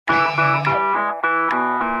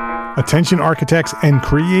Attention architects and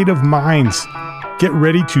creative minds, get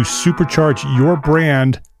ready to supercharge your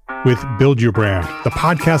brand with Build Your Brand, the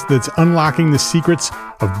podcast that's unlocking the secrets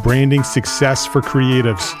of branding success for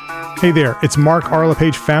creatives. Hey there, it's Mark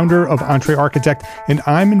Arlepage, founder of Entre Architect, and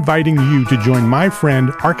I'm inviting you to join my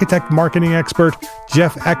friend, architect marketing expert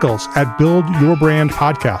Jeff Eccles at Build Your Brand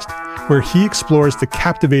podcast, where he explores the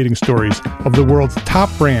captivating stories of the world's top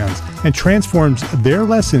brands and transforms their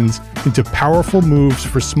lessons into powerful moves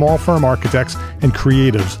for small firm architects and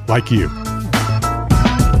creatives like you.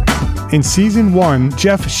 In season 1,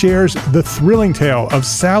 Jeff shares the thrilling tale of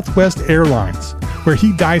Southwest Airlines, where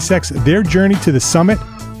he dissects their journey to the summit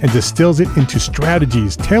and distills it into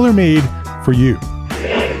strategies tailor-made for you.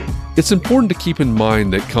 It's important to keep in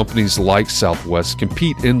mind that companies like Southwest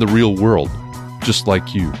compete in the real world, just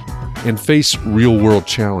like you, and face real-world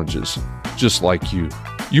challenges, just like you.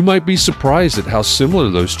 You might be surprised at how similar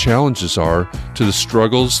those challenges are to the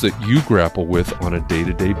struggles that you grapple with on a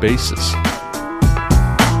day-to-day basis.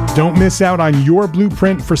 Don't miss out on your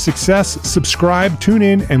blueprint for success. Subscribe, tune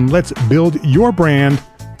in, and let's build your brand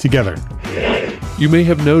together. You may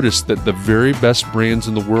have noticed that the very best brands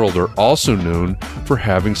in the world are also known for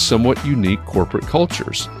having somewhat unique corporate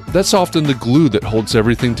cultures. That's often the glue that holds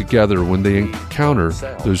everything together when they encounter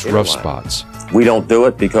those rough spots. We don't do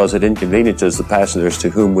it because it inconveniences the passengers to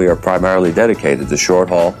whom we are primarily dedicated, the short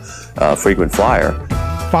haul, frequent flyer.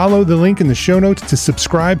 Follow the link in the show notes to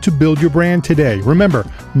subscribe to Build Your Brand today. Remember,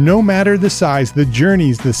 no matter the size, the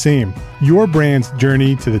journey's the same. Your brand's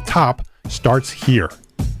journey to the top starts here.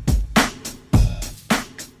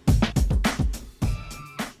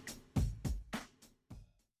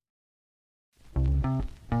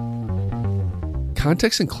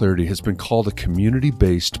 Context and Clarity has been called a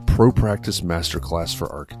community-based pro-practice masterclass for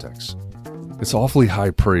architects. It's awfully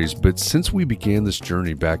high praise, but since we began this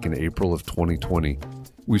journey back in April of 2020,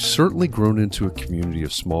 we've certainly grown into a community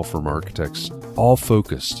of small firm architects, all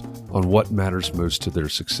focused on what matters most to their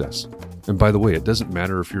success. And by the way, it doesn't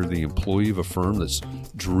matter if you're the employee of a firm that's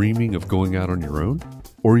dreaming of going out on your own,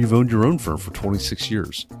 or you've owned your own firm for 26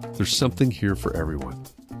 years. There's something here for everyone.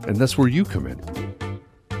 And that's where you come in.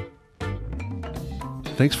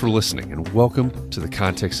 Thanks for listening, and welcome to the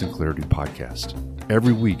Context and Clarity podcast.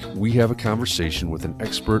 Every week, we have a conversation with an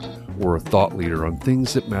expert or a thought leader on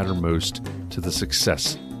things that matter most to the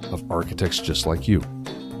success of architects just like you.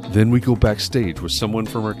 Then we go backstage with someone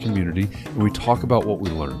from our community and we talk about what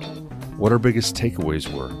we learned, what our biggest takeaways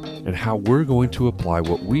were, and how we're going to apply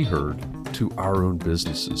what we heard to our own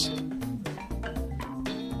businesses.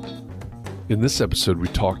 In this episode, we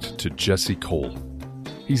talked to Jesse Cole.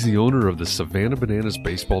 He's the owner of the Savannah Bananas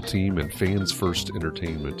baseball team and Fans First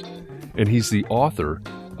Entertainment, and he's the author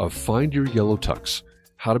of Find Your Yellow Tux,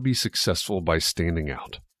 How to Be Successful by Standing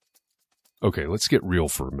Out. Okay, let's get real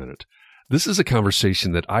for a minute. This is a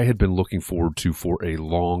conversation that I had been looking forward to for a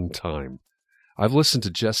long time. I've listened to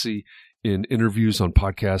Jesse in interviews on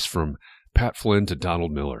podcasts from Pat Flynn to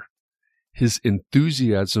Donald Miller. His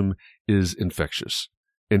enthusiasm is infectious,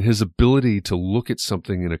 and his ability to look at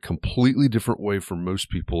something in a completely different way from most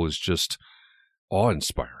people is just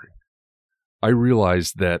awe-inspiring. I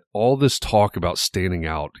realize that all this talk about standing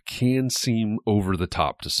out can seem over the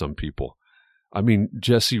top to some people. I mean,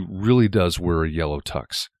 Jesse really does wear a yellow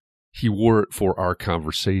tux. He wore it for our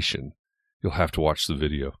conversation. You'll have to watch the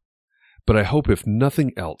video. But I hope, if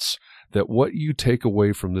nothing else, that what you take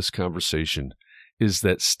away from this conversation is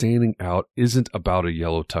that standing out isn't about a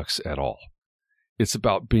yellow tux at all. It's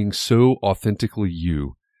about being so authentically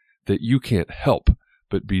you that you can't help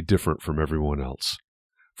but be different from everyone else.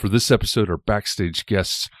 For this episode, our backstage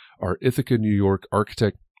guests are Ithaca, New York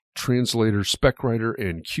architect, translator, spec writer,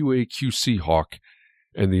 and QA/QC hawk,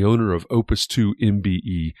 and the owner of Opus 2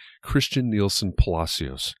 MBE, Christian Nielsen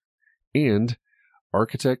Palacios, and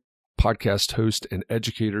architect, podcast host, and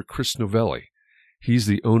educator Chris Novelli. He's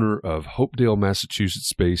the owner of Hopedale,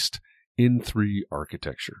 Massachusetts-based N3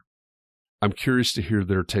 Architecture. I'm curious to hear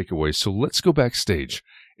their takeaways, so let's go backstage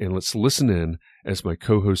and let's listen in as my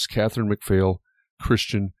co-hosts Catherine McPhail,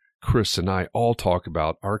 Christian, Chris, and I all talk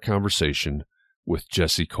about our conversation with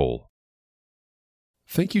Jesse Cole.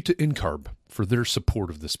 Thank you to NCARB for their support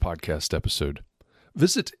of this podcast episode.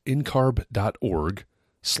 Visit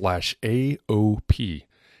ncarb.org/AOP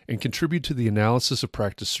and contribute to the Analysis of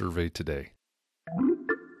Practice survey today.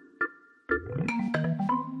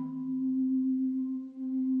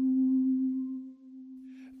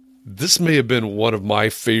 This may have been one of my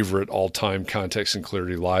favorite all-time Context and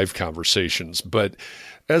Clarity Live conversations, but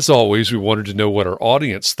as always, we wanted to know what our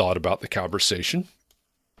audience thought about the conversation.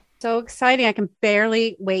 So exciting. I can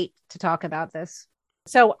barely wait to talk about this.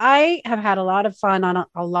 So I have had a lot of fun on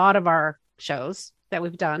a lot of our shows that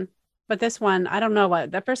we've done. But this one, I don't know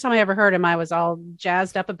what. The first time I ever heard him, I was all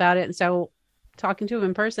jazzed up about it. And so talking to him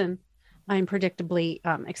in person, I'm predictably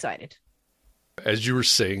excited. As you were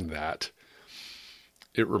saying that,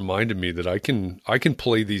 it reminded me that I can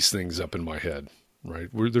play these things up in my head, right?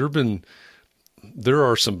 There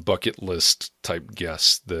are some bucket list type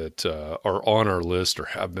guests that are on our list or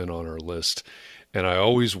have been on our list, and I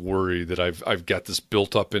always worry that I've got this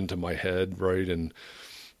built up into my head, right? And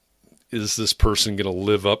is this person going to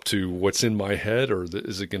live up to what's in my head, or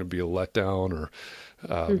is it going to be a letdown, or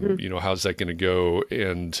how's that going to go?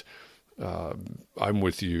 And I'm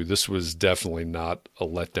with you. This was definitely not a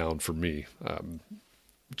letdown for me.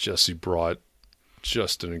 Jesse brought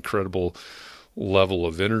just an incredible level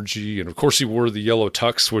of energy, and of course he wore the yellow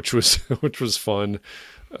tux, which was fun.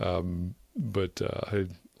 But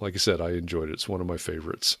like I said, I enjoyed it. It's one of my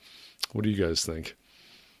favorites. What do you guys think?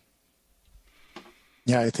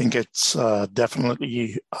 Yeah, I think it's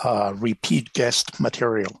definitely repeat guest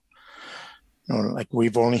material. Like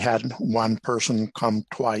we've only had one person come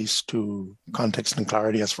twice to Context and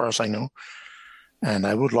Clarity, as far as I know, and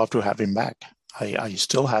I would love to have him back. I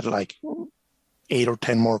still had like 8 or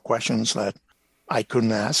 10 more questions that I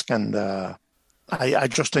couldn't ask, and I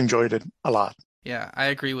just enjoyed it a lot. Yeah, I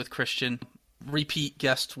agree with Christian. Repeat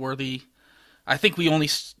guest worthy. I think we only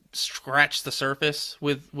scratched the surface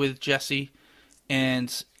with Jesse,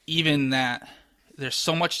 and even that, there's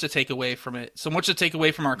so much to take away from it, so much to take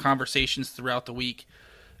away from our conversations throughout the week.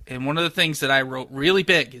 And one of the things that I wrote really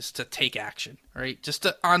big is to take action, right? Just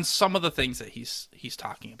on some of the things that he's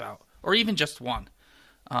talking about, or even just one.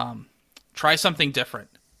 Try something different,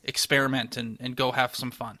 experiment, and go have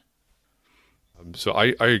some fun. So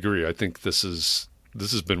I agree. I think this has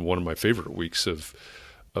been one of my favorite weeks of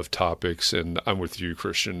topics, and I'm with you,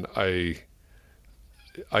 Christian. I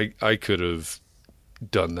could have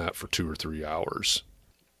done that for 2 or 3 hours.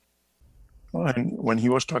 And when he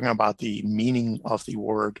was talking about the meaning of the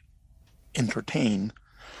word entertain,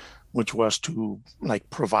 which was to like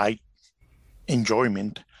provide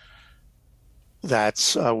enjoyment,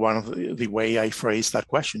 that's one of the way I phrased that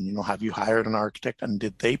question. Have you hired an architect, and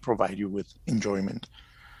did they provide you with enjoyment?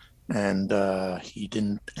 And he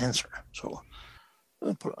didn't answer. So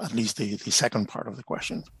at least the second part of the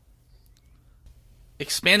question.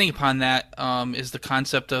 Expanding upon that is the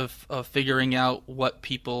concept of figuring out what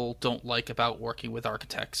people don't like about working with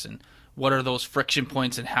architects, and what are those friction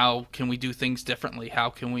points, and how can we do things differently? How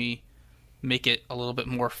can we make it a little bit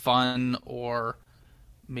more fun, or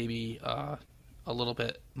maybe a little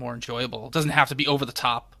bit more enjoyable? It doesn't have to be over the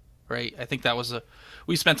top, right? I think that was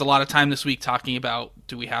we spent a lot of time this week talking about,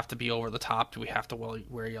 do we have to be over the top? Do we have to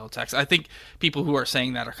wear yellow text? I think people who are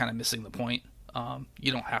saying that are kind of missing the point.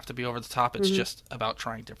 You don't have to be over the top. It's just about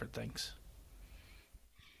trying different things.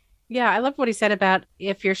 Yeah, I love what he said about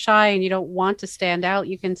if you're shy and you don't want to stand out,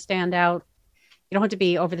 you can stand out. You don't have to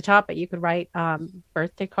be over the top, but you could write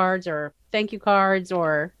birthday cards or thank you cards,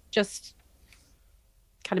 or just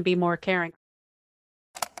kind of be more caring.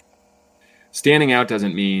 Standing out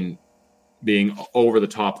doesn't mean being over the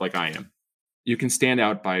top like I am. You can stand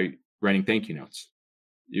out by writing thank you notes.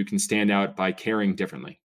 You can stand out by caring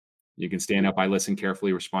differently. You can stand out by listening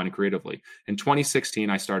carefully, responding creatively. In 2016,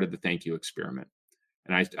 I started the thank you experiment.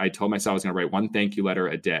 And I told myself I was going to write one thank you letter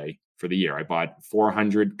a day for the year. I bought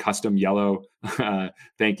 400 custom yellow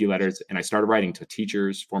thank you letters, and I started writing to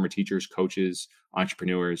teachers, former teachers, coaches,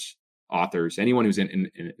 entrepreneurs, authors, anyone who's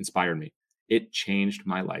inspired me. It changed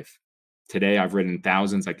my life. Today, I've written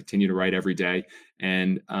thousands. I continue to write every day.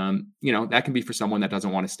 And, that can be for someone that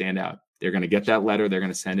doesn't want to stand out. They're going to get that letter. They're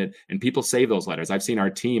going to send it. And people save those letters. I've seen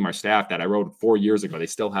our team, our staff that I wrote 4 years ago. They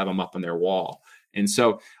still have them up on their wall. And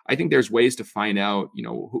so I think there's ways to find out,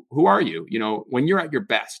 who are you? When you're at your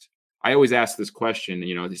best. I always ask this question,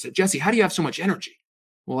 they said, Jesse, how do you have so much energy?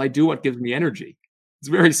 Well, I do what gives me energy. It's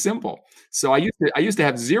very simple. So I used to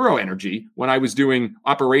have zero energy when I was doing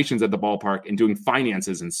operations at the ballpark and doing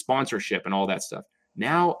finances and sponsorship and all that stuff.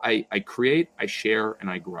 Now I create, I share, and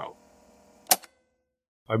I grow.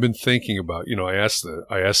 I've been thinking about, I asked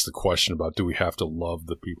the question about, do we have to love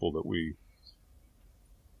the people that we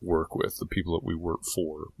work with, the people that we work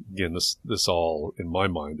for? Again, this all in my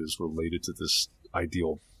mind is related to this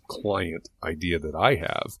ideal client idea that I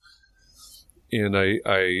have. And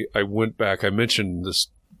I went back, I mentioned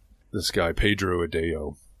this guy, Pedro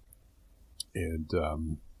Adao.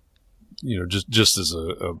 And, just as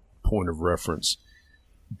a point of reference.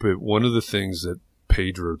 But one of the things that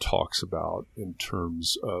Pedro talks about in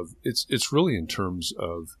terms of, it's really in terms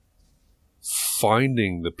of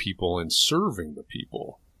finding the people and serving the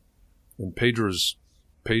people. And Pedro's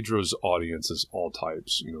Pedro's audience is all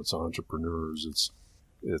types. It's entrepreneurs,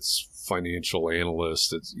 it's financial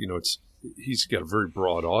analysts, he's got a very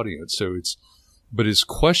broad audience. But his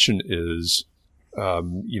question is,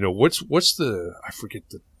 what's the, I forget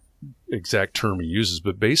the exact term he uses,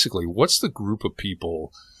 but basically, what's the group of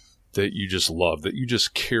people that you just love, that you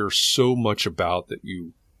just care so much about that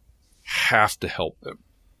you have to help them,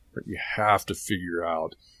 that you have to figure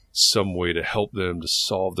out some way to help them, to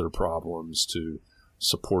solve their problems, to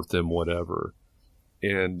support them, whatever.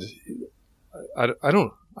 And I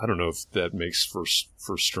don't know if that makes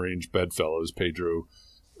for strange bedfellows, Pedro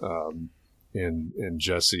and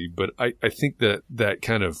Jesse, but I think that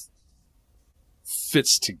kind of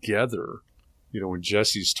fits together. When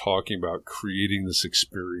Jesse's talking about creating this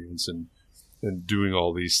experience and doing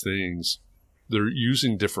all these things, they're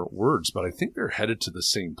using different words, but I think they're headed to the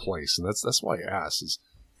same place. And that's why I asked, is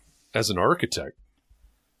as an architect,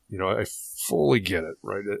 I fully get it,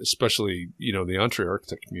 right? Especially, the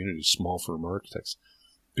EntreArchitect community, small firm architects.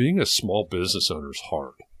 Being a small business owner is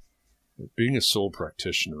hard. Being a sole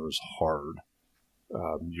practitioner is hard.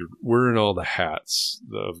 You're wearing all the hats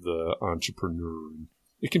of the entrepreneur.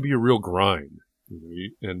 It can be a real grind,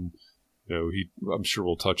 and I'm sure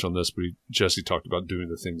we'll touch on this, but Jesse talked about doing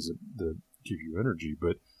the things that give you energy.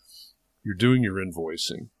 But you're doing your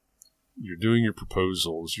invoicing, you're doing your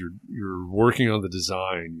proposals, you're working on the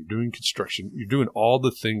design, you're doing construction, you're doing all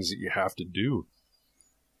the things that you have to do.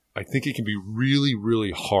 I think it can be really,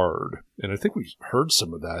 really hard, and I think we heard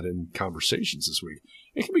some of that in conversations this week.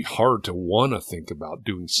 It can be hard to want to think about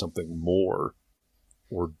doing something more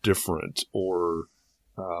or different or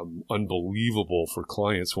unbelievable for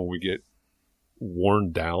clients when we get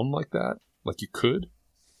worn down like that, like you could.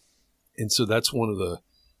 And so that's one of this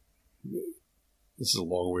is a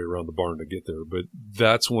long way around the barn to get there, but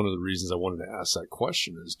that's one of the reasons I wanted to ask that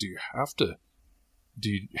question is, do you have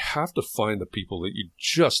to find the people that you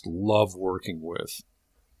just love working with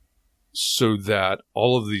so that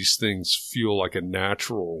all of these things feel like a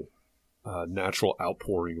natural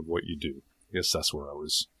outpouring of what you do? I guess that's where I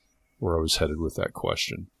was headed with that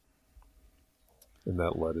question. And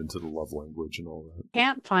that led into the love language and all that.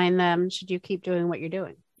 Can't find them. Should you keep doing what you're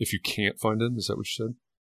doing? If you can't find them, is that what you said?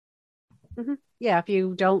 Mm-hmm. Yeah. If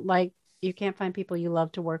you can't find people you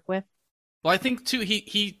love to work with. Well, I think too,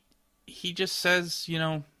 he just says,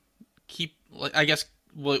 keep, I guess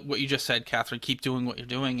what you just said, Catherine, keep doing what you're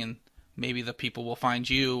doing and maybe the people will find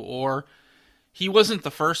you. Or he wasn't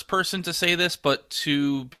the first person to say this, but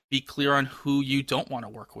to be clear on who you don't want to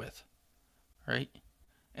work with. Right?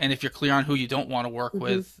 And if you're clear on who you don't want to work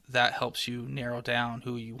with, that helps you narrow down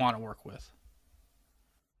who you want to work with.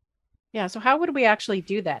 Yeah. So how would we actually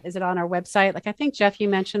do that? Is it on our website? Like, I think, Jeff, you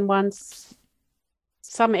mentioned once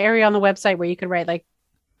some area on the website where you could write, like,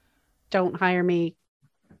 don't hire me.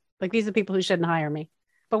 Like, these are people who shouldn't hire me.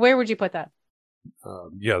 But where would you put that?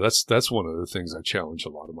 Yeah, that's one of the things I challenge a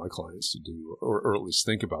lot of my clients to do, or at least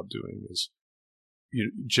think about doing is,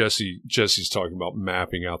 Jesse's talking about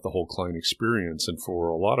mapping out the whole client experience. And for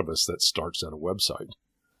a lot of us, that starts at a website.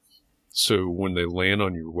 So when they land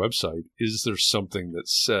on your website, is there something that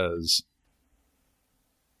says,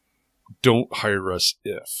 don't hire us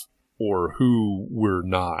if, or who we're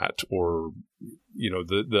not, or,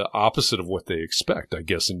 the opposite of what they expect, I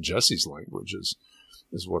guess, in Jesse's language is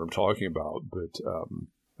what I'm talking about. But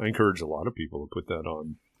I encourage a lot of people to put that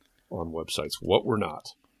on websites, what we're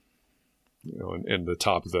not. And the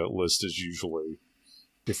top of that list is usually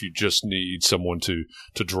if you just need someone to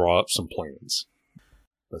draw up some plans.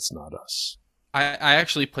 That's not us. I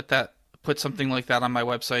actually put something like that on my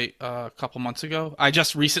website a couple months ago. I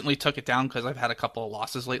just recently took it down because I've had a couple of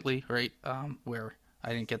losses lately, right? Where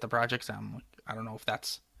I didn't get the projects. I'm like, I don't know if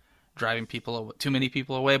that's driving too many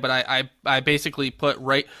people away, but I basically put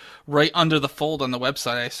right under the fold on the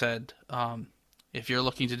website. I said, if you're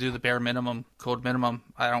looking to do the bare minimum, code minimum,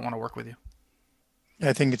 I don't want to work with you.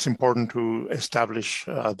 I think it's important to establish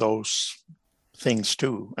those things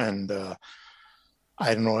too. And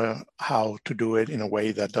I don't know how to do it in a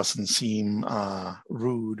way that doesn't seem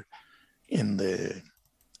rude in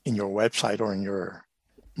your website or in your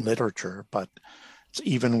literature, but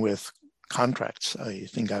even with contracts. I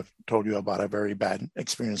think I've told you about a very bad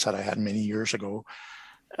experience that I had many years ago,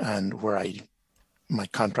 and where my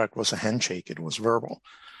contract was a handshake. It was verbal.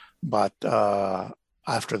 But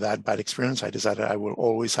after that bad experience, I decided I will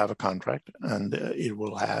always have a contract, and it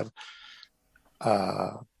will have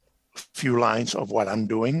a few lines of what I'm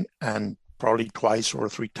doing and probably twice or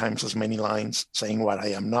three times as many lines saying what I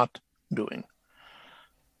am not doing,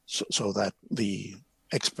 so that the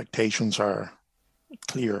expectations are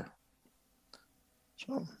clear.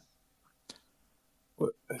 So,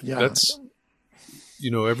 Yeah. That's,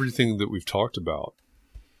 everything that we've talked about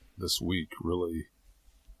this week really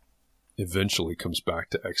eventually comes back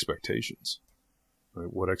to expectations.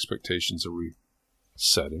 Right? What expectations are we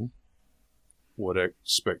setting? What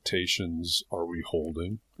expectations are we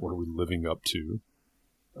holding? What are we living up to?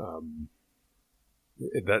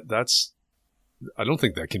 That's I don't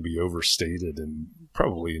think that can be overstated, and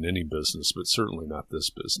probably in any business, but certainly not this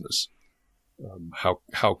business.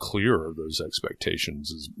 How clear are those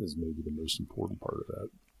expectations is maybe the most important part of that.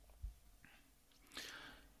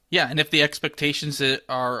 Yeah, and if the expectations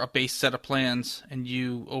are a base set of plans and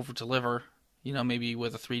you over-deliver, maybe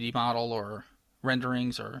with a 3D model or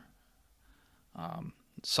renderings or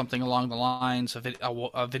something along the lines of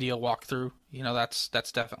a video walkthrough,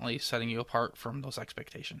 that's definitely setting you apart from those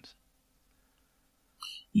expectations.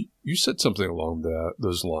 You said something along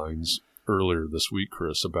those lines earlier this week,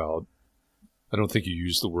 Chris, about, I don't think you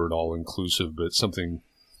used the word all-inclusive, but something,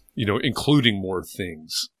 including more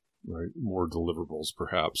things. Right, more deliverables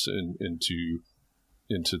perhaps into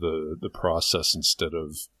the process instead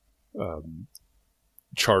of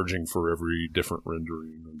charging for every different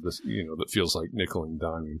rendering. This, that feels like nickel and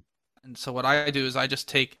diming. And so what I do is I just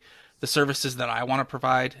take the services that I want to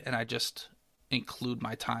provide and I just include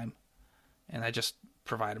my time, and I just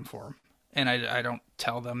provide them for them. And I don't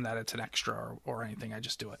tell them that it's an extra or anything. I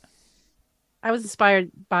just do it. I was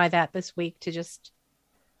inspired by that this week to just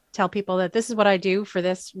tell people that this is what I do for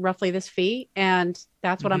roughly this fee, and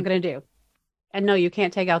that's what I'm going to do. And no, you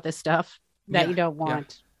can't take out this stuff that you don't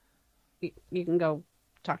want. Yeah. You can go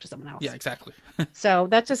talk to someone else. Yeah, exactly. So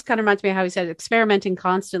that just kind of reminds me of how he said experimenting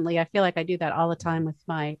constantly. I feel like I do that all the time with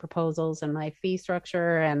my proposals and my fee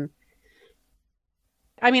structure. And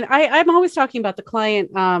I mean, I'm always talking about the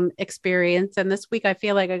client experience. And this week I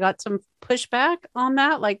feel like I got some pushback on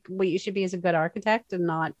that, like what you should be as a good architect and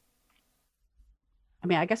not. I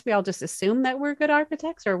mean, I guess we all just assume that we're good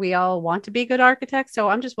architects, or we all want to be good architects. So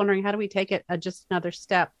I'm just wondering, how do we take it just another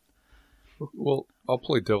step? Well, I'll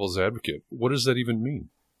play devil's advocate. What does that even mean?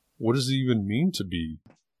 What does it even mean to be?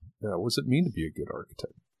 What does it mean to be a good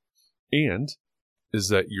architect? And is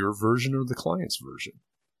that your version or the client's version?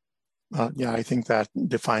 Yeah, I think that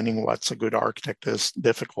defining what's a good architect is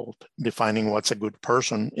difficult. Defining what's a good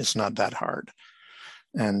person is not that hard.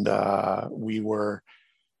 And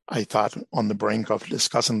I thought, on the brink of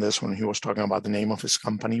discussing this when he was talking about the name of his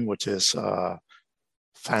company, which is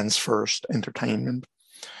Fans First Entertainment.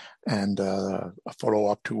 And a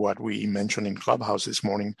follow-up to what we mentioned in Clubhouse this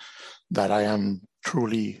morning, that I am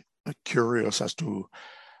truly curious as to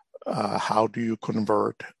how do you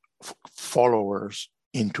convert followers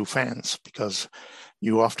into fans? Because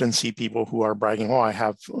you often see people who are bragging, I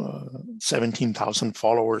have 17,000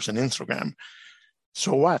 followers on Instagram.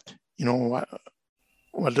 So what?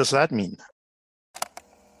 What does that mean?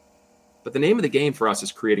 But the name of the game for us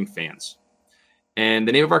is creating fans. And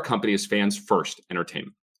the name of our company is Fans First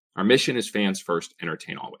Entertainment. Our mission is Fans First,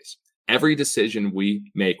 Entertain Always. Every decision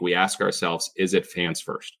we make, we ask ourselves, is it fans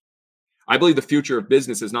first? I believe the future of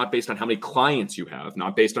business is not based on how many clients you have,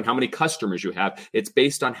 not based on how many customers you have. It's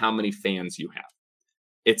based on how many fans you have.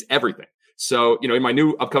 It's everything. So, in my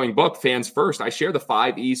new upcoming book, Fans First, I share the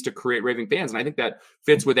 5 E's to create raving fans. And I think that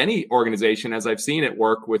fits with any organization, as I've seen it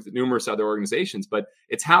work with numerous other organizations. But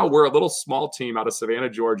it's how we're a little small team out of Savannah,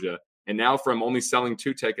 Georgia. And now, from only selling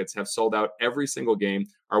 2 tickets, have sold out every single game.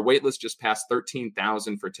 Our wait list just passed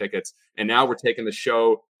 13,000 for tickets. And now we're taking the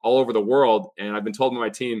show all over the world. And I've been told by my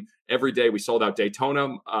team, every day we sold out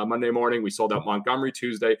Daytona Monday morning. We sold out Montgomery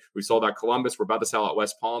Tuesday. We sold out Columbus. We're about to sell out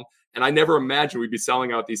West Palm. And I never imagined we'd be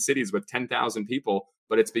selling out these cities with 10,000 people.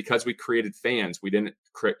 But it's because we created fans. We didn't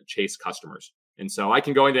chase customers. And so I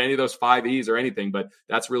can go into any of those 5 E's or anything, but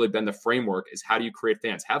that's really been the framework, is how do you create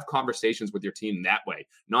fans? Have conversations with your team that way,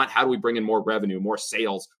 not how do we bring in more revenue, more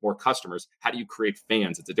sales, more customers. How do you create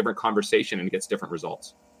fans? It's a different conversation and it gets different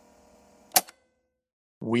results.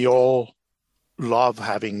 We all love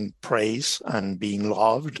having praise and being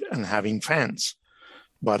loved and having fans,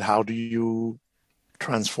 but how do you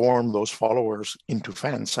transform those followers into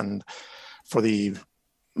fans? And for the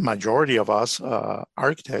majority of us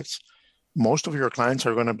architects, most of your clients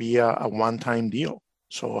are going to be a one-time deal.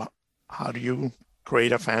 So how do you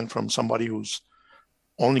create a fan from somebody who's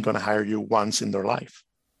only going to hire you once in their life,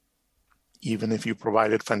 even if you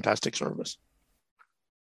provided fantastic service?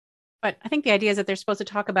 But I think the idea is that they're supposed to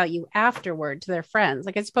talk about you afterward to their friends.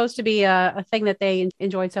 Like, it's supposed to be a thing that they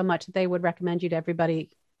enjoyed so much that they would recommend you to everybody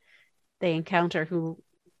they encounter who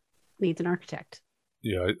needs an architect.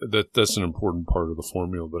 Yeah, that's an important part of the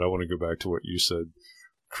formula. But I want to go back to what you said,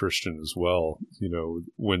 Christian, as well.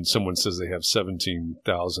 When someone says they have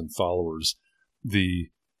 17,000 followers, the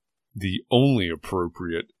only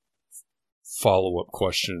appropriate follow-up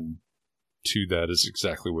question to that is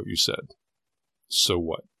exactly what you said. So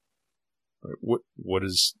what? Right?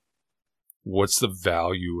 What's the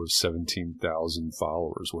value of 17,000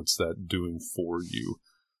 followers? What's that doing for you?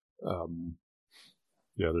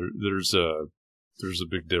 There's a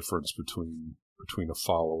big difference between a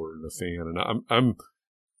follower and a fan. And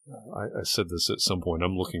I said this at some point.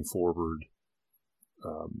 I'm looking forward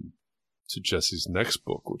to Jesse's next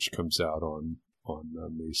book, which comes out on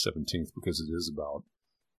May 17th, because it is about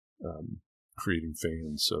creating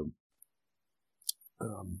fans. So,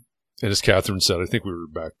 and as Catherine said, I think we were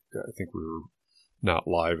not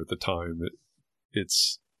live at the time. It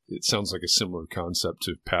sounds like a similar concept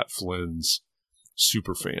to Pat Flynn's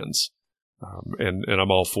Superfans. And I'm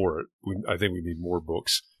all for it. I think we need more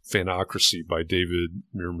books. Fanocracy by David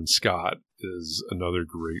Meerman Scott is another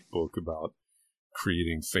great book about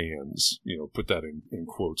creating fans. Put that in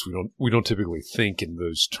quotes. We don't typically think in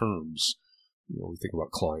those terms. We think about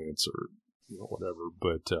clients or whatever.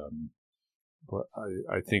 But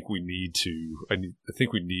I think we need to. I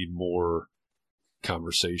think we need more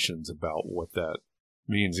conversations about what that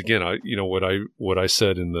means. Again, what I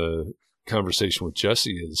said in the conversation with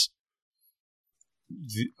Jesse is,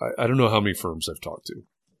 I don't know how many firms I've talked to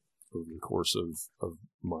over the course of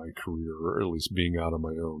my career, or at least being out on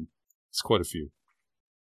my own. It's quite a few.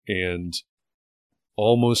 And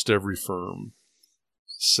almost every firm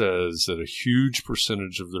says that a huge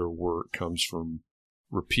percentage of their work comes from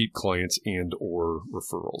repeat clients and or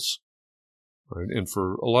referrals. Right? And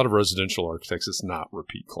for a lot of residential architects, it's not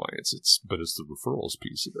repeat clients, but it's the referrals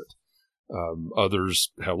piece of it.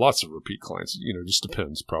 Others have lots of repeat clients. It just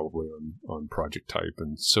depends probably on project type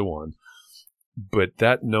and so on. But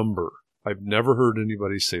that number, I've never heard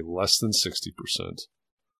anybody say less than 60%.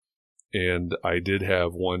 And I did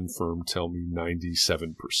have one firm tell me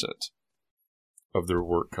 97% of their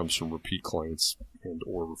work comes from repeat clients and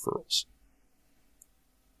or referrals.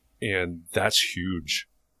 And that's huge.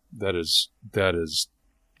 That is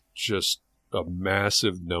just a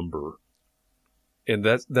massive number. And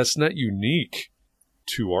that's not unique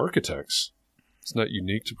to architects. It's not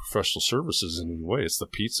unique to professional services in any way. It's the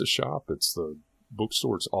pizza shop, it's the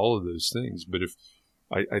bookstore, it's all of those things. But if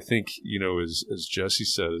I think, as Jesse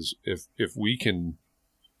says, if we can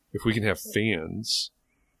have fans,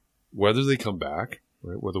 whether they come back,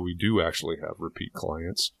 right, whether we do actually have repeat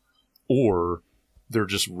clients, or they're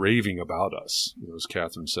just raving about us, as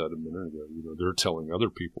Catherine said a minute ago, they're telling other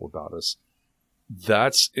people about us.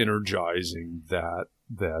 That's energizing that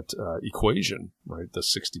equation, right? The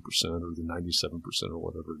 60% or the 97% or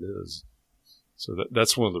whatever it is. So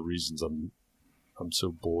that's one of the reasons I'm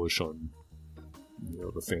so bullish on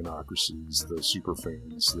the Fanocracies, the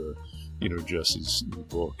Superfans, Jesse's new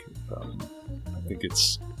book. I think it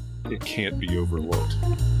can't be overlooked.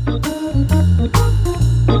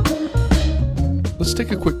 Let's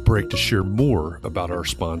take a quick break to share more about our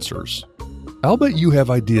sponsors. I'll bet you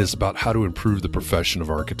have ideas about how to improve the profession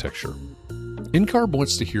of architecture. NCARB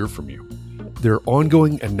wants to hear from you. Their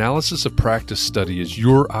ongoing analysis of practice study is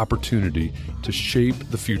your opportunity to shape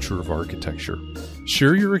the future of architecture.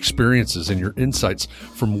 Share your experiences and your insights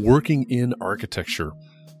from working in architecture,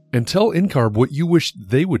 and tell NCARB what you wish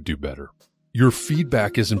they would do better. Your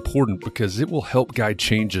feedback is important because it will help guide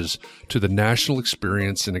changes to the National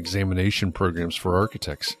Experience and Examination programs for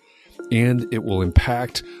architects, and it will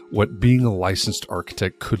impact what being a licensed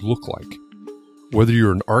architect could look like. Whether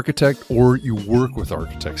you're an architect or you work with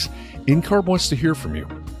architects, NCARB wants to hear from you.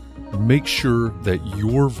 Make sure that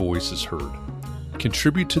your voice is heard.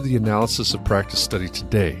 Contribute to the analysis of practice study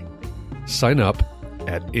today. Sign up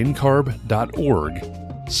at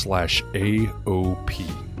ncarb.org/AOP.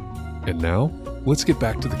 And now, let's get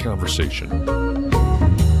back to the conversation.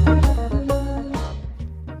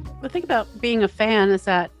 The thing about being a fan is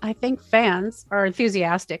that I think fans are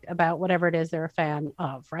enthusiastic about whatever it is they're a fan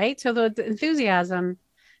of, right? So the enthusiasm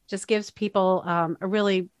just gives people a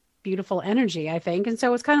really beautiful energy, I think. And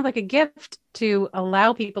so it's kind of like a gift to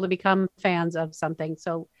allow people to become fans of something.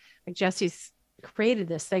 So like Jesse's created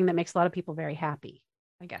this thing that makes a lot of people very happy,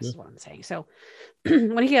 I guess is what I'm saying. So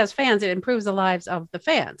when he has fans, it improves the lives of the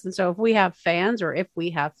fans. And so if we have fans,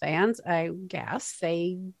 I guess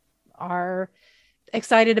they are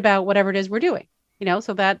excited about whatever it is we're doing,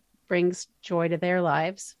 so that brings joy to their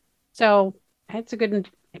lives. So it's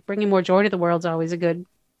bringing more joy to the world is always a good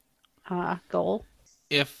goal.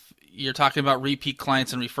 If you're talking about repeat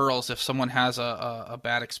clients and referrals, if someone has a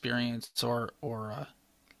bad experience or a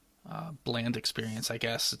bland experience, I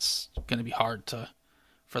guess it's going to be hard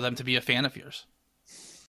for them to be a fan of yours.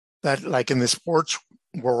 That, like in the sports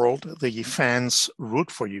world, the fans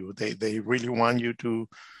root for you. They really want you to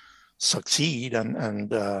succeed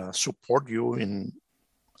and support you in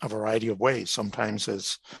a variety of ways. Sometimes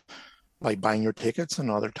it's like buying your tickets,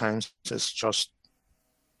 and other times it's just,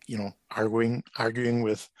 arguing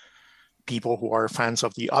with people who are fans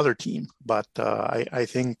of the other team. But I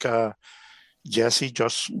think Jesse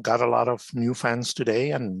just got a lot of new fans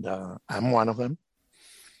today, and I'm one of them.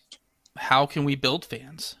 How can we build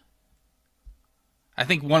fans? I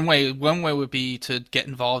think one way would be to get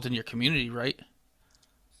involved in your community, right?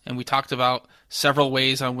 And we talked about several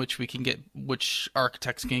ways on which which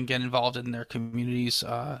architects can get involved in their communities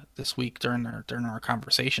this week during our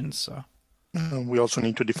conversations. So we also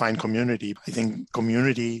need to define community. I think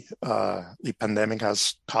community, the pandemic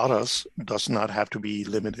has taught us, does not have to be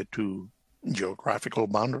limited to geographical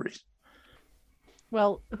boundaries.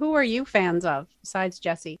 Well, who are you fans of besides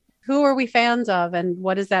Jesse? Who are we fans of, and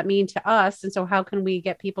what does that mean to us? And so how can we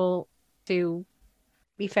get people to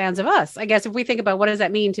be fans of us? I guess if we think about what does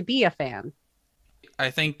that mean to be a fan?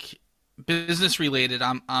 I think business related,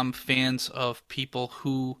 I'm fans of people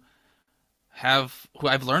who I've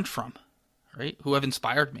learned from, right? Who have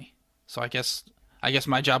inspired me. So I guess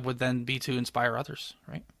my job would then be to inspire others,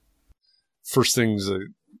 right? First things that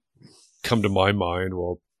come to my mind,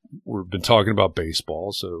 well, we've been talking about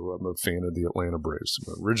baseball, so I'm a fan of the Atlanta Braves.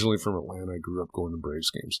 I'm originally from Atlanta. I grew up going to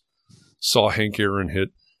Braves games. Saw Hank Aaron hit.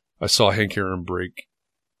 I saw Hank Aaron break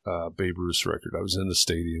Babe Ruth's record. I was in the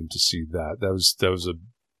stadium to see that. That was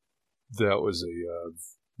a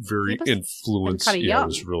very influential. Yeah, I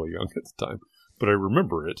was really young at the time, but I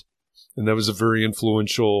remember it, and that was a very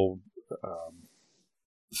influential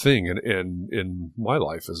thing in my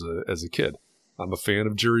life as a kid. I'm a fan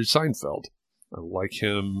of Jerry Seinfeld. I like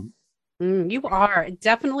him. You are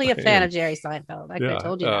definitely a fan of Jerry Seinfeld. I could have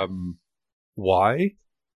told you that. Why?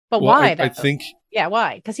 But why? I think. Yeah,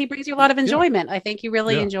 why? Because he brings you a lot of enjoyment. I think you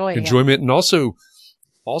really enjoy enjoyment, and also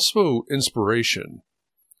inspiration.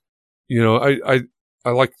 I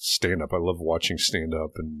like stand up. I love watching stand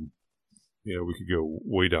up, and we could go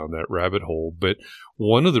way down that rabbit hole. But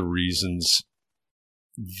one of the reasons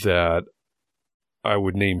that I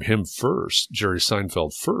would name him first, Jerry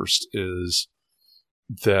Seinfeld first, is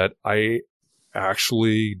that I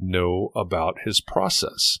actually know about his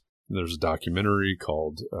process. There's a documentary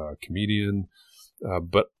called Comedian,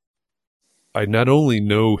 but I not only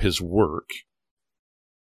know his work,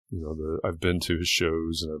 I've been to his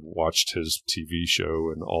shows and I've watched his TV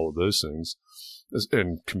show and all of those things,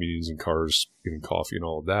 and Comedians in Cars Getting Coffee and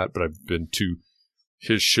all of that, but I've been to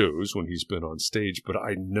his shows when he's been on stage, but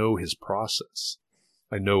I know his process.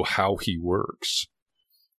 I know how he works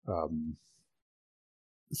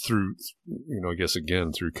through, I guess,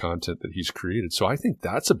 again, through content that he's created. So I think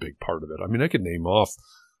that's a big part of it. I mean, I could name off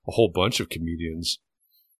a whole bunch of comedians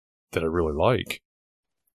that I really like,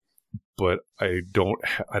 but I don't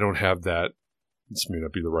have that, this may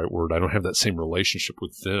not be the right word, I don't have that same relationship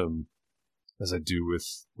with them as I do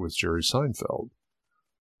with Jerry Seinfeld.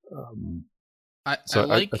 I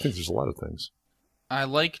think there's a lot of things. I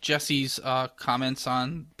like Jesse's comments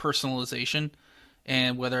on personalization,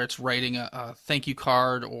 and whether it's writing a thank you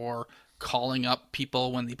card or calling up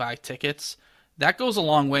people when they buy tickets. That goes a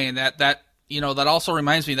long way, and that also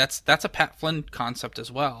reminds me that's a Pat Flynn concept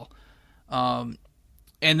as well. And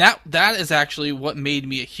that is actually what made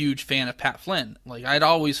me a huge fan of Pat Flynn. Like, I'd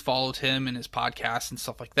always followed him and his podcasts and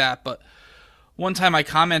stuff like that, but one time I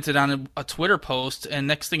commented on a Twitter post, and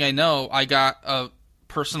next thing I know, I got a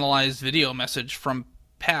personalized video message from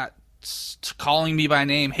Pat calling me by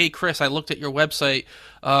name. Hey, Chris, I looked at your website.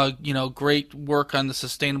 Great work on the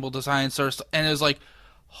sustainable design source. And it was like,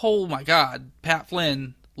 oh my God, Pat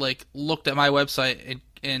Flynn looked at my website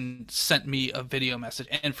and sent me a video message.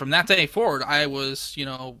 And from that day forward, I was,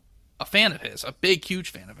 a fan of his, a big, huge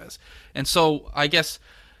fan of his. And so I guess,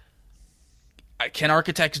 can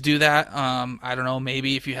architects do that? I don't know.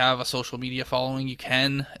 Maybe if you have a social media following, you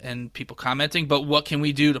can, and people commenting. But what can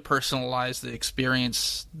we do to personalize the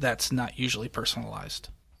experience that's not usually personalized?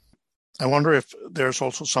 I wonder if there's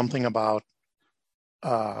also something about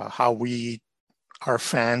how we are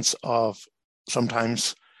fans of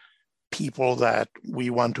sometimes people that we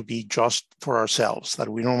want to be just for ourselves, that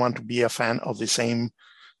we don't want to be a fan of the same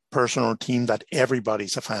person or team that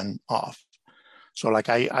everybody's a fan of. So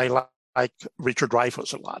I like Richard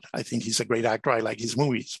Dreyfuss a lot. I think he's a great actor. I like his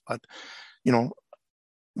movies, but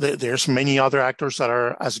there's many other actors that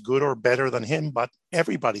are as good or better than him, but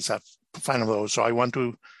everybody's a fan of those. So I want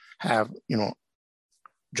to have,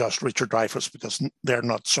 just Richard Dreyfuss, because there are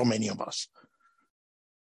not so many of us.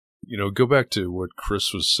 Go back to what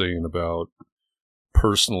Chris was saying about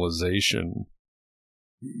personalization.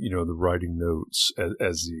 the writing notes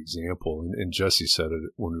as the example. And Jesse said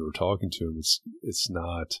it when we were talking to him. It's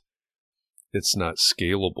not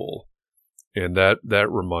scalable. And that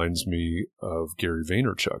reminds me of Gary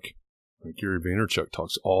Vaynerchuk. Gary Vaynerchuk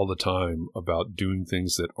talks all the time about doing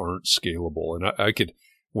things that aren't scalable. And I could,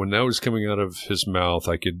 when that was coming out of his mouth,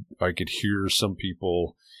 I could hear some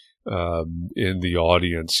people in the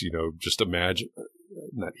audience, just imagine,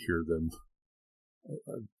 not hear them.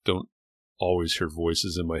 I don't always hear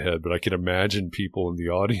voices in my head, but I can imagine people in the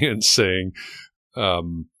audience saying,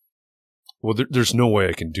 well, there's no way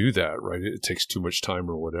I can do that, right? It takes too much time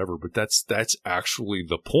or whatever. But that's actually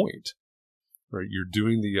the point, right? You're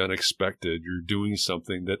doing the unexpected. You're doing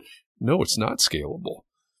something that, no, it's not scalable,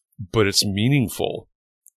 but it's meaningful,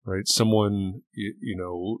 right? Someone,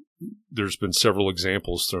 there's been several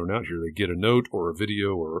examples thrown out here. They get a note or a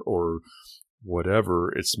video or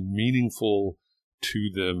whatever. It's meaningful to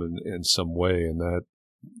them in some way. And that,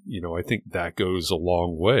 I think that goes a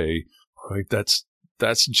long way, right? That's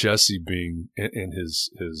Jesse being, and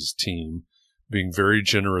his team being very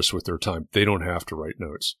generous with their time. They don't have to write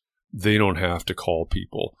notes. They don't have to call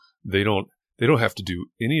people. They don't have to do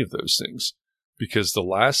any of those things, because the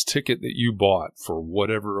last ticket that you bought for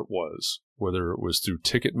whatever it was, whether it was through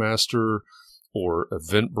Ticketmaster or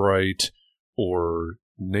Eventbrite, or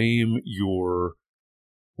name your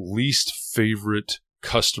least favorite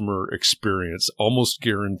customer experience, almost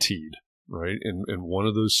guaranteed, right? In one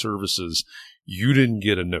of those services, you didn't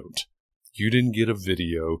get a note. You didn't get a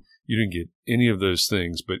video. You didn't get any of those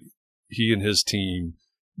things, but he and his team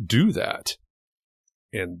do that.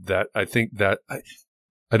 And that, I think that,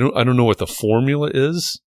 I don't know what the formula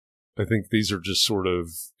is. I think these are just sort of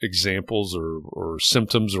examples or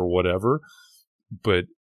symptoms or whatever. But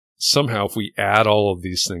somehow if we add all of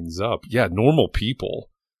these things up, normal people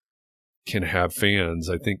can have fans.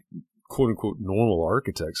 I think, quote unquote, normal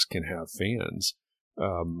architects can have fans.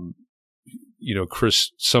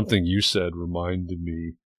 Chris, something you said reminded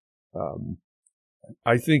me.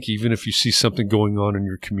 I think even if you see something going on in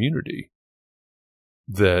your community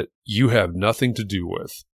that you have nothing to do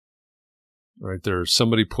with, right? There's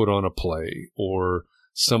somebody put on a play, or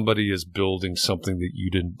somebody is building something that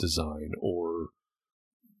you didn't design, or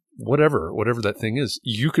whatever that thing is,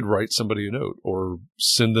 you could write somebody a note or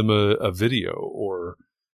send them a video, or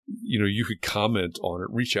you could comment on it,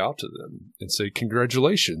 reach out to them and say,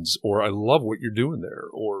 congratulations, or I love what you're doing there,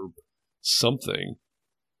 or something.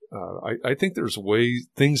 I think there's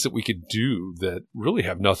things that we could do that really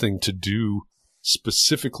have nothing to do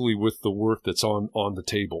specifically with the work that's on the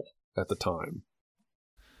table at the time.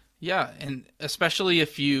 Yeah, and especially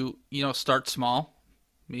if you start small,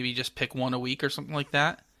 maybe just pick one a week or something like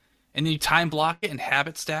that, and then you time block it and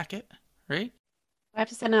habit stack it, right? I have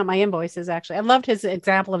to send out my invoices, actually. I loved his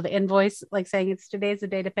example of the invoice, like saying today's the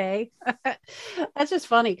day to pay. That's just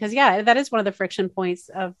funny because, that is one of the friction points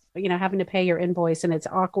of, having to pay your invoice, and it's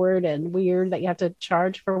awkward and weird that you have to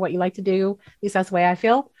charge for what you like to do. At least that's the way I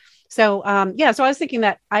feel. So, so I was thinking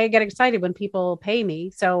that I get excited when people pay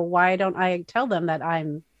me. So why don't I tell them that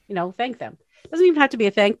I'm, thank them? It doesn't even have to be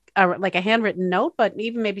like a handwritten note, but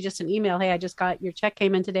even maybe just an email. Hey, I just got your check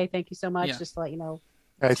came in today. Thank you so much. Yeah. Just to let you know.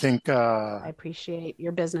 I think I appreciate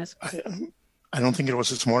your business. I don't think it was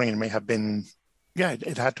this morning. It may have been,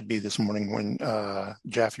 it had to be this morning when,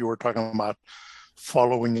 Jeff, you were talking about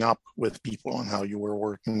following up with people and how you were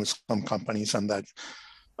working with some companies, and that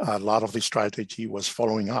a lot of the strategy was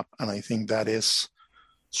following up. And I think that is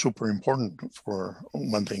super important for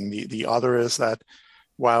one thing. The other is that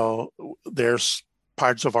while there's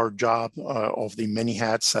parts of our job, of the many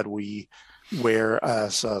hats that we wear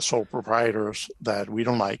as sole proprietors that we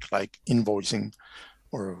don't like invoicing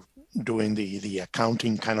or doing the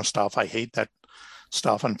accounting kind of stuff. I hate that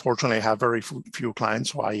stuff. Unfortunately, I have very few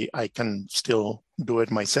clients, so I can still do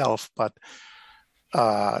it myself. But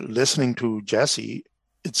listening to Jesse,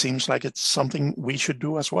 it seems like it's something we should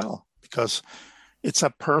do as well, because it's a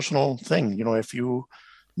personal thing. If you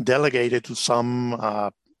delegate it to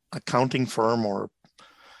some accounting firm or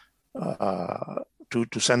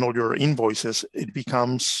to send all your invoices, it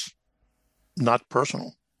becomes not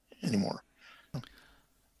personal anymore.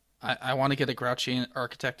 I want to get a Grouchy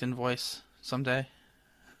architect invoice someday.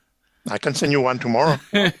 I can send you one tomorrow.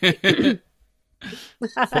 Why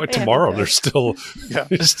tomorrow? There's still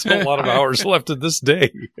a lot of hours left in this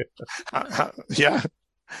day.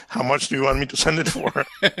 How much do you want me to send it for?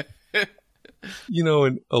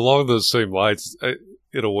 And along those same lines,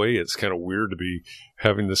 in a way, it's kind of weird to be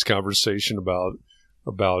having this conversation about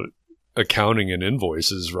accounting and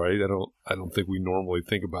invoices, right? I don't think we normally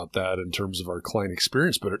think about that in terms of our client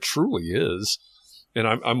experience, but it truly is. And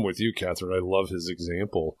I'm with you, Catherine. I love his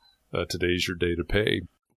example. Today's your day to pay.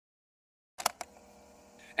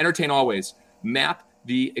 Entertain always. Map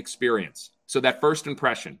the experience. So that first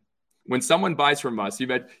impression. When someone buys from us, you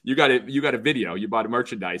got a video, you bought a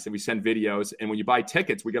merchandise, and we send videos. And when you buy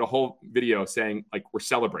tickets, we get a whole video saying like we're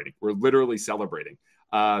celebrating. We're literally celebrating.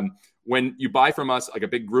 When you buy from us like a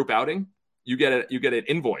big group outing, you get an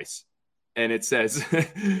invoice, and it says,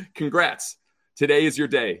 "Congrats! Today is your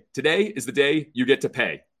day. Today is the day you get to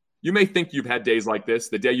pay." You may think you've had days like this,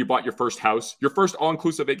 the day you bought your first house, your first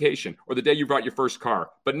all-inclusive vacation, or the day you bought your first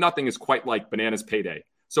car, but nothing is quite like Bananas Payday.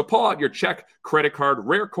 So pull out your check, credit card,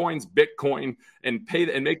 rare coins, Bitcoin, and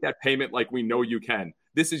make that payment like we know you can.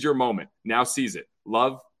 This is your moment. Now seize it.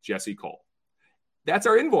 Love, Jesse Cole. That's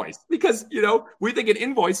our invoice, because we think an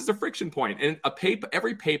invoice is a friction point, and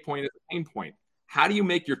every pay point is a pain point. How do you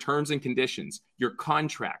make your terms and conditions, your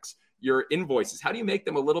contracts, your invoices, how do you make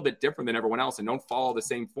them a little bit different than everyone else and don't follow the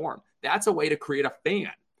same form? That's a way to create a fan,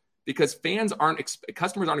 because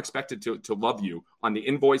customers aren't expected to love you on the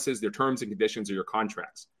invoices, their terms and conditions, or your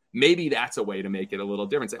contracts. Maybe that's a way to make it a little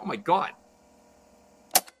different. Say, oh my God.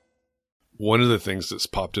 One of the things that's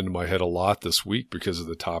popped into my head a lot this week because of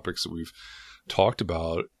the topics that we've talked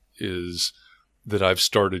about is that I've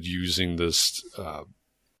started using this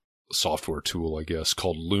software tool, I guess,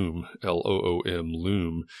 called Loom, Loom,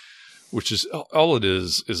 Loom, which is all it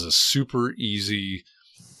is a super easy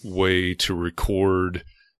way to record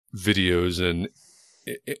videos.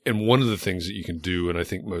 And one of the things that you can do, and I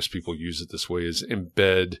think most people use it this way, is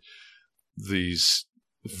embed these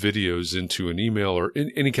videos into an email or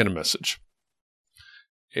in any kind of message.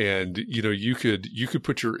 And, you could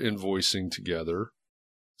put your invoicing together.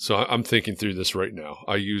 So I'm thinking through this right now.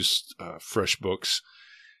 I use FreshBooks,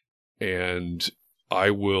 and I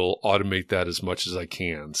will automate that as much as I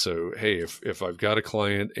can. So, hey, if I've got a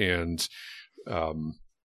client and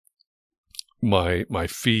my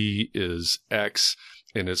fee is X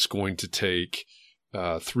and it's going to take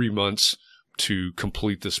 3 months to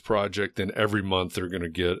complete this project, then every month they're going to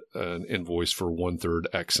get an invoice for 1/3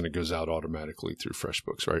 X, and it goes out automatically through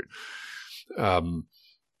FreshBooks, right?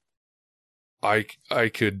 I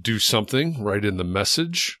could do something right in the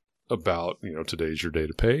message about, today's your day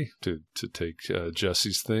to pay, to take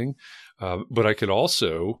Jesse's thing. But I could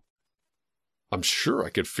also, I'm sure I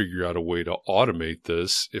could figure out a way to automate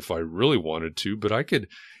this if I really wanted to, but I could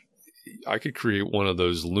create one of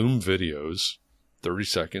those Loom videos, 30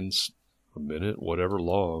 seconds, a minute, whatever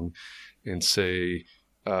long, and say,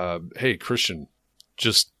 hey, Christian,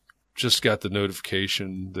 just got the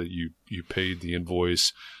notification that you paid the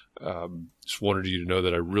invoice. Just wanted you to know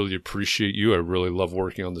that I really appreciate you. I really love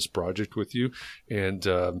working on this project with you. And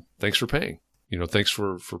thanks for paying. Thanks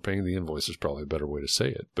for paying the invoice is probably a better way to say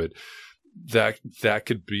it. But that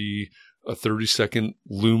could be a 30-second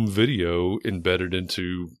Loom video embedded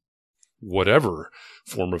into whatever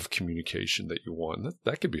form of communication that you want.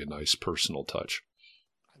 That could be a nice personal touch.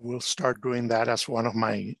 I will start doing that as one of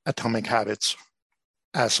my atomic habits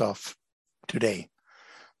as of today,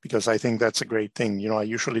 because I think that's a great thing. I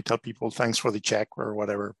usually tell people thanks for the check or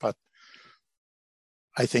whatever, but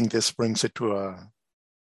I think this brings it to a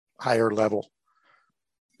higher level.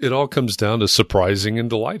 It all comes down to surprising and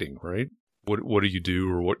delighting, right? What do you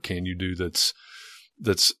do, or what can you do that's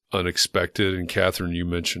unexpected? And Catherine, you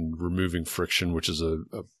mentioned removing friction, which is a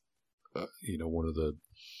one of the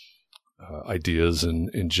ideas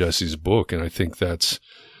in Jesse's book, and I think it's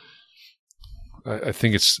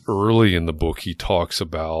early in the book. He talks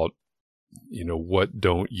about, what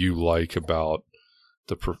don't you like about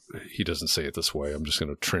he doesn't say it this way. I'm just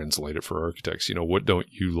going to translate it for architects. What don't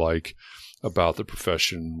you like about the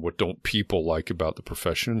profession? What don't people like about the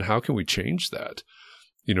profession? And how can we change that?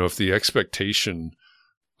 If the expectation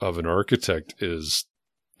of an architect is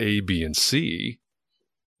A, B, and C,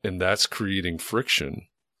 and that's creating friction,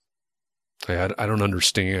 I don't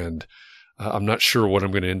understand. I'm not sure what I'm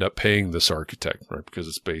going to end up paying this architect, right? Because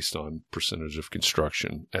it's based on percentage of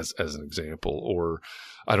construction as an example, or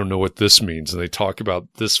I don't know what this means. And they talk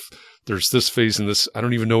about this, there's this phase in this. I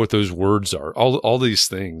don't even know what those words are. All these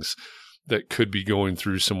things that could be going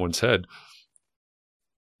through someone's head.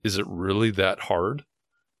 Is it really that hard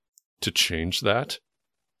to change that?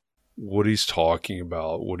 What he's talking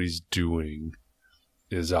about, what he's doing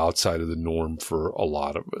is outside of the norm for a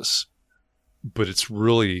lot of us. But it's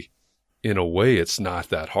really, in a way, it's not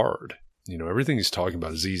that hard. Everything he's talking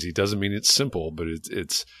about is easy. It doesn't mean it's simple, but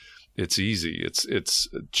it's easy. It's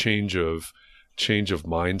a change of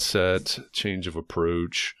mindset, change of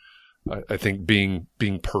approach. I think being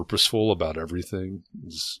purposeful about everything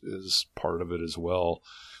is part of it as well.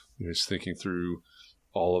 Just thinking through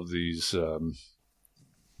all of these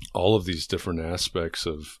all of these different aspects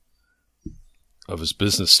of his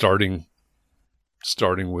business, starting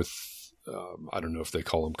with, I don't know if they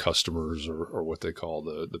call them customers or what they call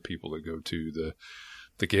the people that go to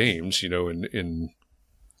the games, in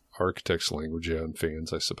architects' language, and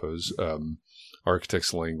fans, I suppose,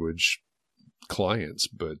 architects' language, clients,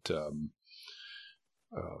 but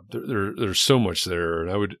there's so much there,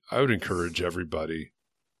 and I would encourage everybody,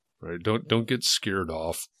 right? Don't get scared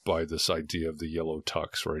off by this idea of the yellow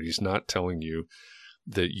tux, right? He's not telling you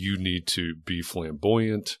that you need to be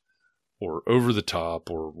flamboyant or over the top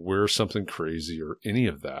or wear something crazy or any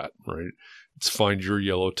of that, right? It's find your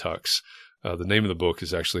yellow tux. The name of the book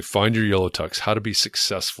is actually Find Your Yellow Tux, How to Be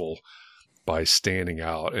Successful by Standing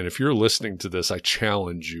Out. And if you're listening to this, I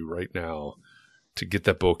challenge you right now to get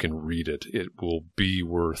that book and read it. It will be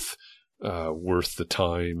worth the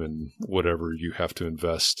time and whatever you have to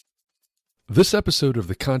invest. This episode of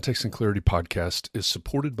the Context and Clarity Podcast is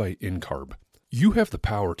supported by InCarb. You have the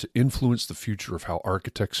power to influence the future of how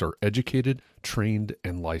architects are educated, trained,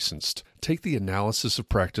 and licensed. Take the Analysis of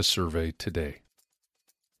Practice survey today.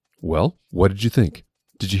 Well, what did you think?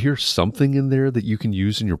 Did you hear something in there that you can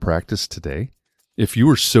use in your practice today? If you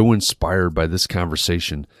were so inspired by this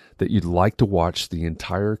conversation that you'd like to watch the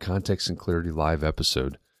entire Context and Clarity Live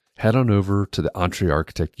episode, head on over to the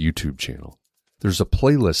EntreArchitect YouTube channel. There's a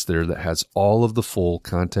playlist there that has all of the full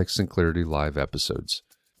Context and Clarity Live episodes.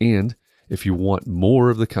 And if you want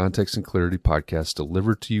more of the Context and Clarity podcast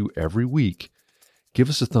delivered to you every week, give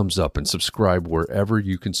us a thumbs up and subscribe wherever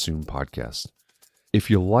you consume podcasts. If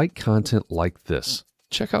you like content like this,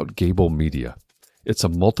 check out Gable Media. It's a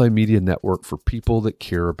multimedia network for people that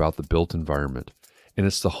care about the built environment, and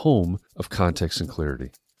it's the home of Context and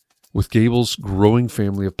Clarity. With Gable's growing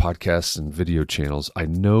family of podcasts and video channels, I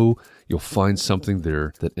know you'll find something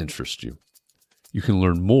there that interests you. You can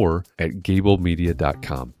learn more at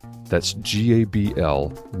gablemedia.com. That's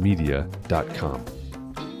GABL media.com.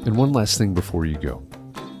 And one last thing before you go.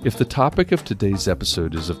 If the topic of today's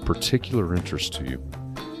episode is of particular interest to you,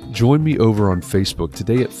 join me over on Facebook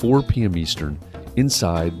today at 4 p.m. Eastern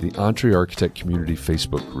inside the EntreArchitect Community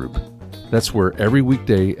Facebook group. That's where every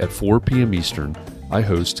weekday at 4 p.m. Eastern, I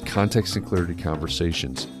host Context and Clarity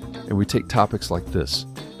conversations, and we take topics like this,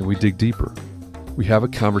 and we dig deeper. We have a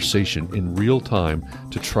conversation in real time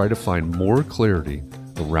to try to find more clarity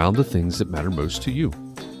around the things that matter most to you.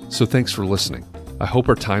 So thanks for listening. I hope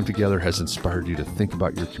our time together has inspired you to think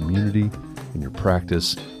about your community and your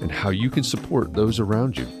practice and how you can support those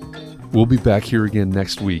around you. We'll be back here again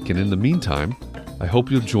next week, and in the meantime, I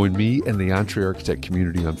hope you'll join me and the EntreArchitect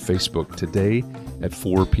community on Facebook today at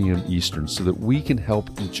 4 p.m. Eastern so that we can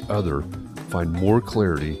help each other find more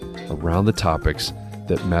clarity around the topics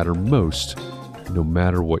that matter most, no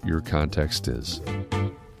matter what your context is.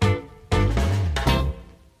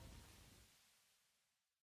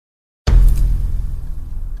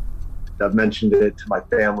 I've mentioned it to my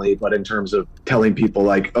family, but in terms of telling people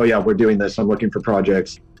like, oh yeah, we're doing this, I'm looking for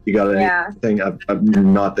projects, you got anything?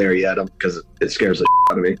 I'm not there yet because it scares the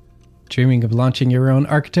out of me. Dreaming of launching your own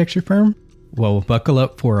architecture firm? Well, buckle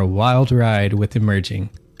up for a wild ride with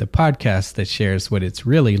Emerging, the podcast that shares what it's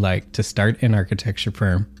really like to start an architecture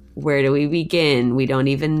firm. Where do we begin? We don't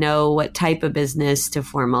even know what type of business to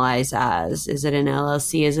formalize as. Is it an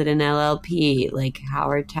LLC? Is it an LLP? Like, how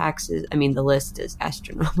are taxes? I mean, the list is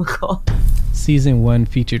astronomical. Season 1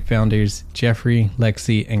 featured founders Jeffrey,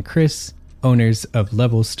 Lexi, and Chris, owners of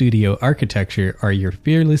Level Studio Architecture, are your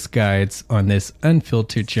fearless guides on this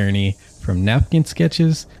unfiltered journey from napkin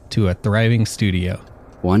sketches to a thriving studio.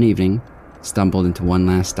 One evening, stumbled into one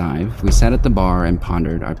last dive, we sat at the bar and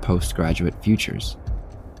pondered our postgraduate futures.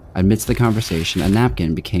 Amidst the conversation, a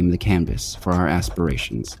napkin became the canvas for our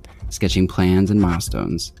aspirations, sketching plans and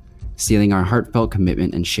milestones, sealing our heartfelt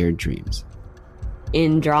commitment and shared dreams.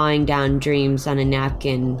 In drawing down dreams on a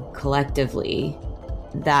napkin collectively,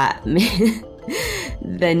 that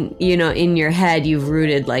then, you know, in your head, you've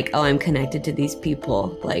rooted like, oh, I'm connected to these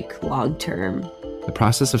people, like long term. The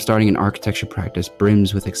process of starting an architecture practice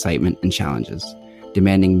brims with excitement and challenges,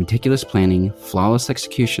 demanding meticulous planning, flawless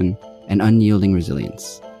execution, and unyielding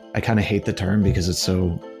resilience. I kind of hate the term because it's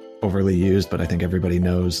so overly used, but I think everybody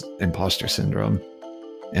knows imposter syndrome.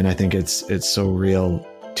 And I think it's so real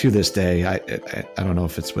to this day. I don't know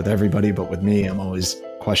if it's with everybody, but with me, I'm always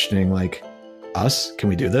questioning like, us? Can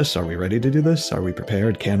we do this? Are we ready to do this? Are we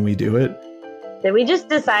prepared? Can we do it? Did we just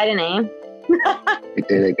decide a name? We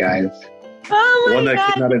did it, guys. Oh my God. One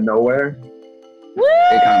that came out of nowhere. Woo!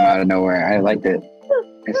 It came out of nowhere. I liked it.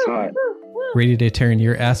 I saw it. Ready to turn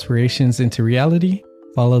your aspirations into reality?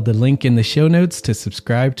 Follow the link in the show notes to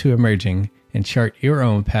subscribe to Emerging and chart your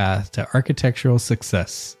own path to architectural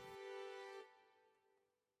success.